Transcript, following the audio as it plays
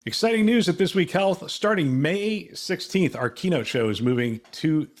Exciting news at This Week Health. Starting May 16th, our keynote show is moving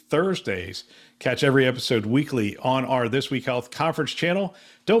to Thursdays. Catch every episode weekly on our This Week Health conference channel.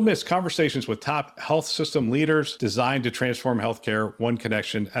 Don't miss conversations with top health system leaders designed to transform healthcare one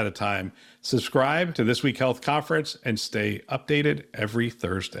connection at a time. Subscribe to This Week Health conference and stay updated every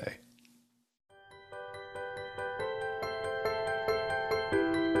Thursday.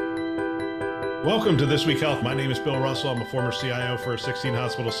 Welcome to This Week Health. My name is Bill Russell. I'm a former CIO for a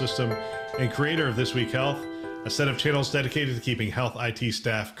 16-hospital system and creator of This Week Health, a set of channels dedicated to keeping health IT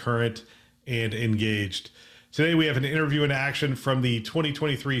staff current and engaged. Today, we have an interview in action from the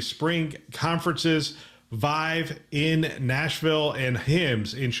 2023 Spring Conferences, Vive in Nashville and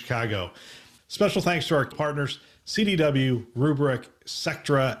HIMSS in Chicago. Special thanks to our partners, CDW, Rubrik,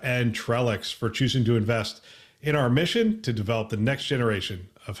 Sectra, and Trellix for choosing to invest in our mission to develop the next generation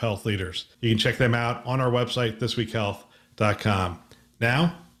of health leaders. You can check them out on our website, thisweekhealth.com.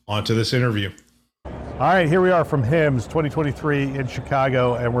 Now, on to this interview. All right, here we are from HIMSS 2023 in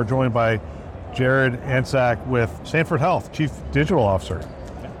Chicago, and we're joined by Jared Antczak with Sanford Health, Chief Digital Officer.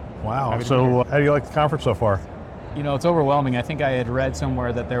 Wow, so how do you like the conference so far? You know, it's overwhelming. I think I had read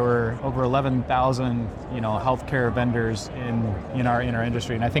somewhere that there were over 11,000, healthcare vendors in our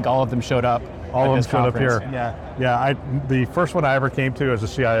industry, and I think all of them showed up. All of them showed up here. Yeah. The first one I ever came to as a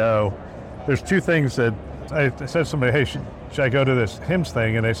CIO, there's two things that I said to somebody, hey, should I go to this HIMSS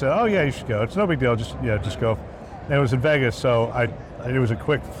thing? And they said, oh yeah, you should go. It's no big deal, just go. And it was in Vegas, so it was a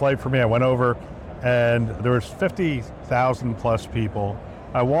quick flight for me. I went over, and there was 50,000 plus people.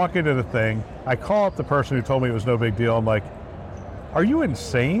 I walk into the thing, I call up the person who told me it was no big deal. I'm like, are you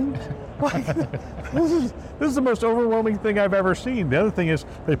insane? This is the most overwhelming thing I've ever seen. The other thing is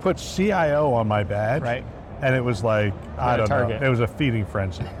they put CIO on my badge, right? And it was like, I don't know, it was a feeding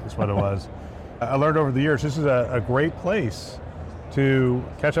frenzy is what it was. I learned over the years, this is a great place to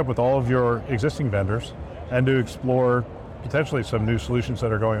catch up with all of your existing vendors and to explore potentially some new solutions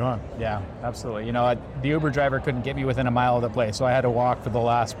that are going on. Yeah, absolutely. The Uber driver couldn't get me within a mile of the place, so I had to walk for the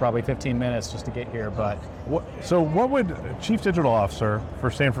last probably 15 minutes just to get here. But so what would Chief Digital Officer for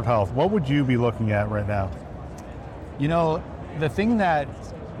Sanford Health, what would you be looking at right now? The thing that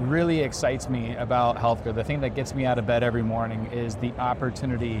really excites me about healthcare, the thing that gets me out of bed every morning is the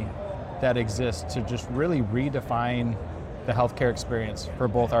opportunity that exists to just really redefine the healthcare experience for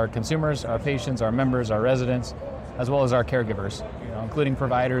both our consumers, our patients, our members, our residents, as well as our caregivers, including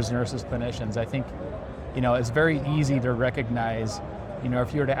providers, nurses, clinicians. I think, it's very easy to recognize,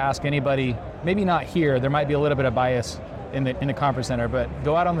 if you were to ask anybody, maybe not here, there might be a little bit of bias in the conference center, but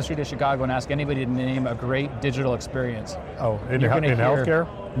go out on the street of Chicago and ask anybody to name a great digital experience. Oh, in healthcare?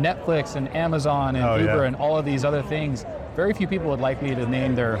 Netflix and Amazon and Uber and all of these other things. Very few people would likely to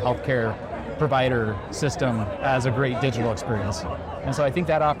name their healthcare provider system as a great digital experience. And so I think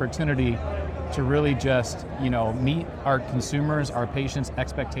that opportunity to really just, meet our consumers, our patients'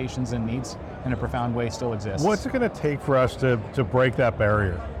 expectations and needs in a profound way still exists. What's it going to take for us to break that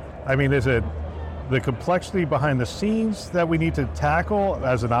barrier? I mean, is it the complexity behind the scenes that we need to tackle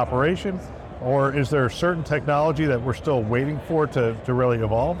as an operation, or is there a certain technology that we're still waiting for to really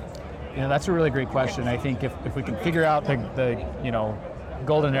evolve? That's a really great question. I think if we can figure out the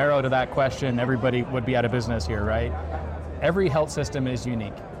golden arrow to that question, everybody would be out of business here, right? Every health system is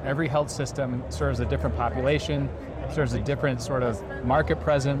unique. Every health system serves a different population, serves a different sort of market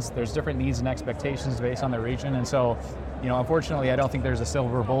presence. There's different needs and expectations based on the region. And so, unfortunately, I don't think there's a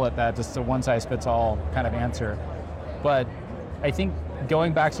silver bullet that just a one-size-fits-all kind of answer. But I think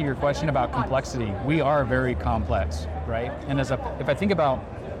going back to your question about complexity, we are very complex, right? And if I think about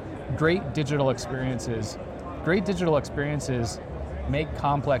great digital experiences make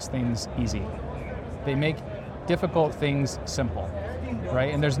complex things easy. They make difficult things simple,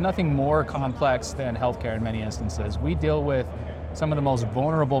 right? And there's nothing more complex than healthcare in many instances. We deal with some of the most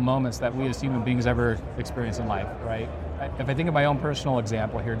vulnerable moments that we as human beings ever experience in life, right? If I think of my own personal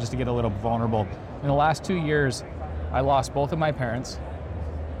example here, just to get a little vulnerable, in the last 2 years, I lost both of my parents.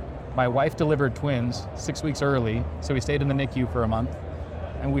 My wife delivered twins 6 weeks early, so we stayed in the NICU for a month.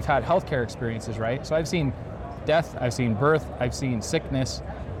 And we've had healthcare experiences, right? So I've seen death, I've seen birth, I've seen sickness.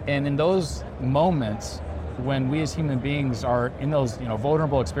 And in those moments, when we as human beings are in those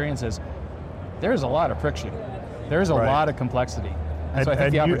vulnerable experiences, there's a lot of friction. There's a lot of complexity. And so I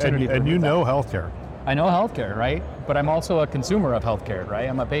think the opportunity and you know healthcare. I know healthcare, right? But I'm also a consumer of healthcare, right?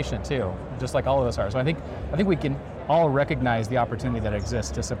 I'm a patient too, just like all of us are. So I think we can all recognize the opportunity that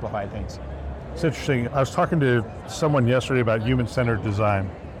exists to simplify things. It's interesting. I was talking to someone yesterday about human-centered design,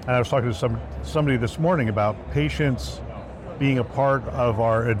 and I was talking to somebody this morning about patients being a part of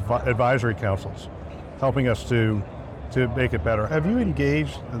our advisory councils, helping us to to make it better. Have you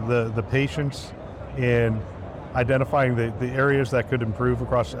engaged the patients in identifying the areas that could improve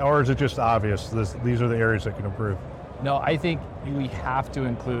across, or is it just obvious these are the areas that can improve? No, I think we have to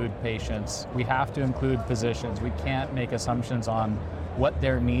include patients. We have to include physicians. We can't make assumptions on what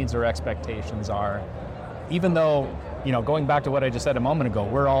their needs or expectations are. Even though, going back to what I just said a moment ago,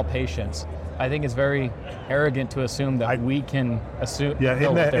 we're all patients. I think it's very arrogant to assume that we can assume. Yeah,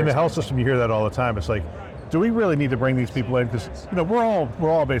 in the health system, you hear that all the time. It's like, do we really need to bring these people in? Because we're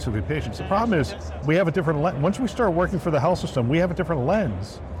all basically patients. The problem is we have a different lens. Once we start working for the health system, we have a different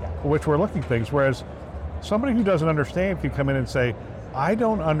lens for which we're looking at things. Whereas somebody who doesn't understand can come in and say, I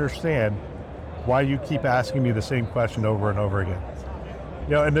don't understand why you keep asking me the same question over and over again.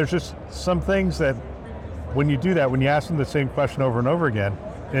 And there's just some things that when you do that, when you ask them the same question over and over again,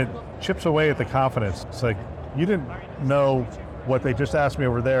 it chips away at the confidence. It's like, you didn't know what they just asked me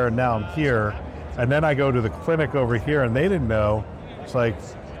over there, and now I'm here. And then I go to the clinic over here and they didn't know. It's like,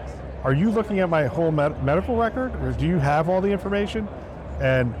 are you looking at my whole medical record, or do you have all the information?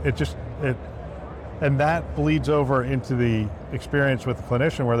 And and that bleeds over into the experience with the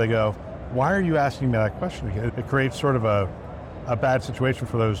clinician where they go, why are you asking me that question again? It creates sort of a bad situation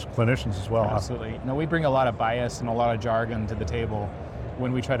for those clinicians as well. Absolutely. We bring a lot of bias and a lot of jargon to the table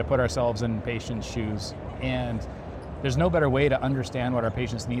when we try to put ourselves in patients' shoes. And there's no better way to understand what our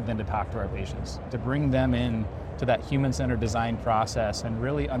patients need than to talk to our patients, to bring them in to that human-centered design process and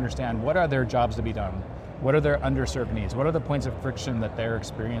really understand what are their jobs to be done, what are their underserved needs, what are the points of friction that they're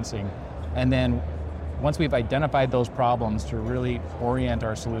experiencing, and then once we've identified those problems, to really orient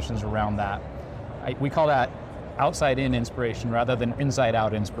our solutions around that. We call that outside-in inspiration rather than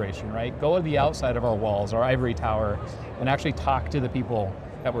inside-out inspiration, right? Go to the outside of our walls, our ivory tower, and actually talk to the people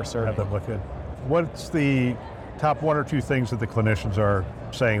that we're serving. Have them look at. What's the top one or two things that the clinicians are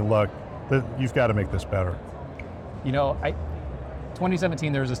saying, look, you've got to make this better?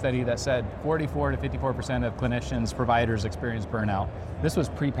 2017, there was a study that said 44 to 54% of clinicians, providers experience burnout. This was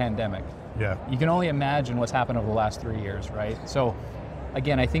pre-pandemic. Yeah. You can only imagine what's happened over the last 3 years, right? So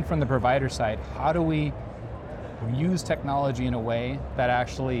again, I think from the provider side, how do we use technology in a way that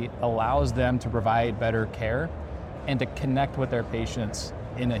actually allows them to provide better care and to connect with their patients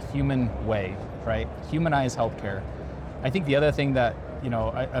in a human way, right? Humanize healthcare. I think the other thing that,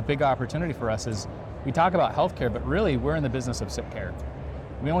 a big opportunity for us is we talk about healthcare, but really we're in the business of sick care.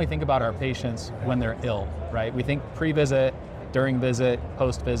 We only think about our patients when they're ill, right? We think pre-visit, during visit,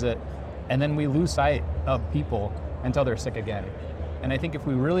 post-visit, and then we lose sight of people until they're sick again. And I think if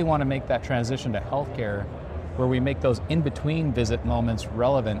we really want to make that transition to healthcare, where we make those in-between visit moments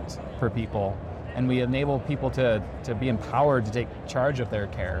relevant for people, and we enable people to be empowered to take charge of their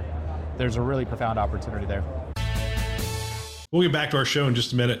care, there's a really profound opportunity there. We'll get back to our show in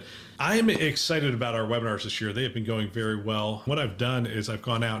just a minute. I'm excited about our webinars this year. They have been going very well. What I've done is I've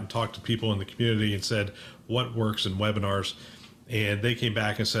gone out and talked to people in the community and said, what works in webinars? And they came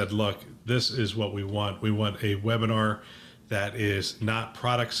back and said, look, this is what we want. We want a webinar that is not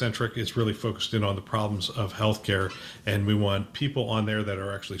product centric. It's really focused in on the problems of healthcare. And we want people on there that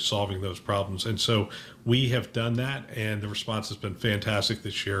are actually solving those problems. And so we have done that, and the response has been fantastic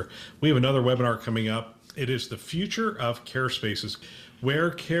this year. We have another webinar coming up. It is the future of care spaces. Where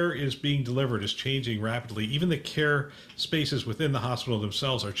care is being delivered is changing rapidly. Even the care spaces within the hospital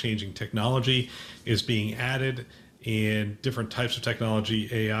themselves are changing. Technology is being added, and different types of technology,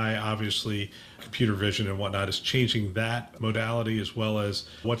 AI, obviously, computer vision and whatnot, is changing that modality as well as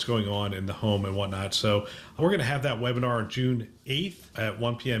what's going on in the home and whatnot. So we're going to have that webinar on June 8th at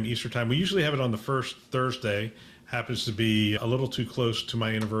 1 p.m. Eastern time. We usually have it on the first Thursday. Happens to be a little too close to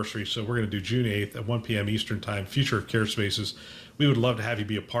my anniversary, so we're going to do June 8th at 1 p.m. Eastern time, Future of Care Spaces. We would love to have you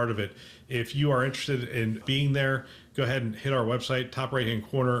be a part of it. If you are interested in being there, go ahead and hit our website, top right-hand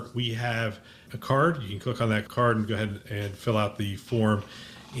corner. We have a card. You can click on that card and go ahead and fill out the form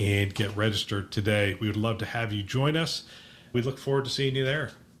and get registered today. We would love to have you join us. We look forward to seeing you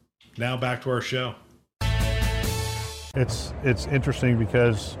there. Now back to our show. It's interesting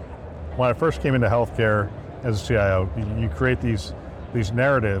because when I first came into healthcare as a CIO, you create these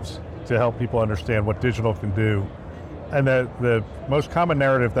narratives to help people understand what digital can do. And the most common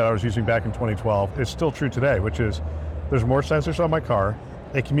narrative that I was using back in 2012 is still true today, which is there's more sensors on my car.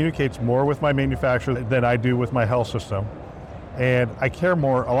 It communicates more with my manufacturer than I do with my health system. And I care a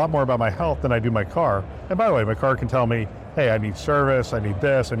lot more about my health than I do my car. And by the way, my car can tell me, hey, I need service, I need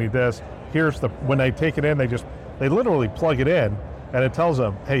this, I need this. When they take it in, they literally plug it in and it tells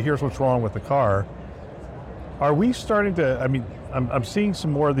them, hey, here's what's wrong with the car. Are we starting to, I'm seeing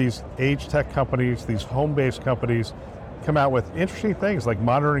some more of these age tech companies, these home-based companies come out with interesting things like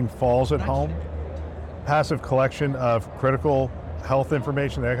monitoring falls at home. passive collection of critical health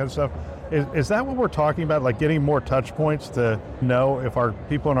information, that kind of stuff. Is that what we're talking about, like getting more touch points to know if our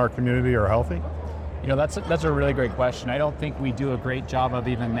people in our community are healthy? That's a really great question. I don't think we do a great job of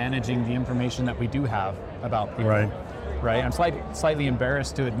even managing the information that we do have about people. Right. I'm slightly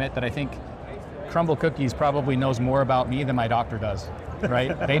embarrassed to admit that I think Crumble Cookies probably knows more about me than my doctor does.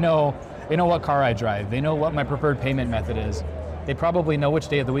 Right? They know what car I drive. They know what my preferred payment method is. They probably know which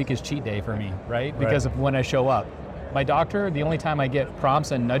day of the week is cheat day for me, right? Because of when I show up. My doctor, the only time I get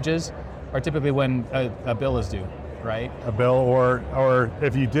prompts and nudges are typically when a bill is due, right? A bill, or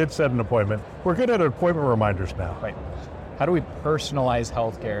if you did set an appointment. We're good at appointment reminders now. Right. How do we personalize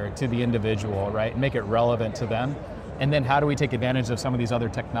healthcare to the individual, right? And make it relevant to them? And then how do we take advantage of some of these other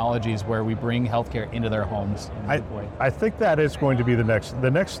technologies where we bring healthcare into their homes? I think that is going to be the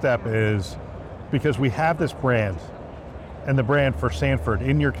next step, is because we have this brand, and the brand for Sanford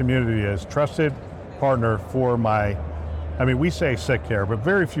in your community is trusted partner for we say sick care, but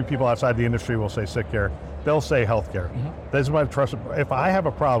very few people outside the industry will say sick care. They'll say healthcare. This is my trusted, if I have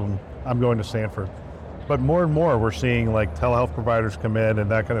a problem, I'm going to Sanford. But more and more we're seeing like telehealth providers come in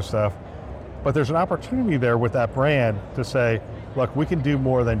and that kind of stuff. But there's an opportunity there with that brand to say, look, we can do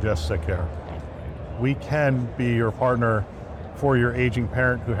more than just sick care. We can be your partner for your aging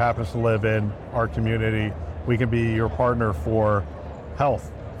parent who happens to live in our community. We can be your partner for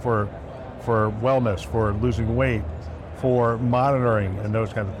health, for wellness, for losing weight, for monitoring and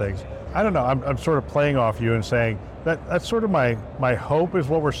those kinds of things. I don't know, I'm sort of playing off you and saying that's sort of my hope is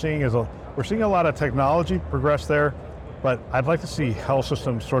what we're seeing is we're seeing a lot of technology progress there, but I'd like to see health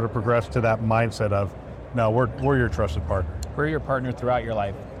systems sort of progress to that mindset of, no, we're your trusted partner. We're your partner throughout your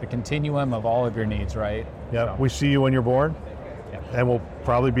life, the continuum of all of your needs, right? Yeah, So. we see you when you're born, and we'll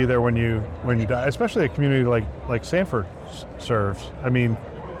probably be there when you die, especially a community like Sanford serves. I mean,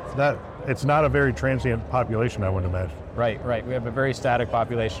 that it's not a very transient population, I would imagine. Right. We have a very static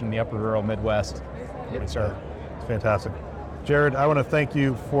population in the upper rural Midwest that we serve. It's fantastic. Jared, I want to thank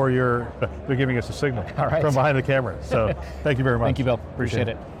you for giving us a signal from behind the camera. So thank you very much. Thank you, Bill. Appreciate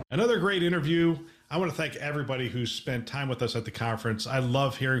it. Another great interview. I want to thank everybody who spent time with us at the conference. I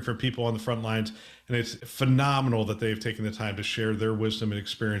love hearing from people on the front lines, and it's phenomenal that they've taken the time to share their wisdom and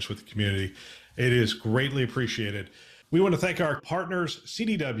experience with the community. It is greatly appreciated. We want to thank our partners,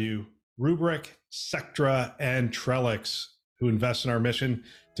 CDW, Rubric, Sectra, and Trellix, who invest in our mission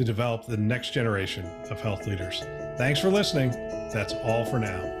to develop the next generation of health leaders. Thanks for listening. That's all for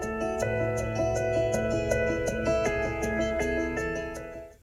now.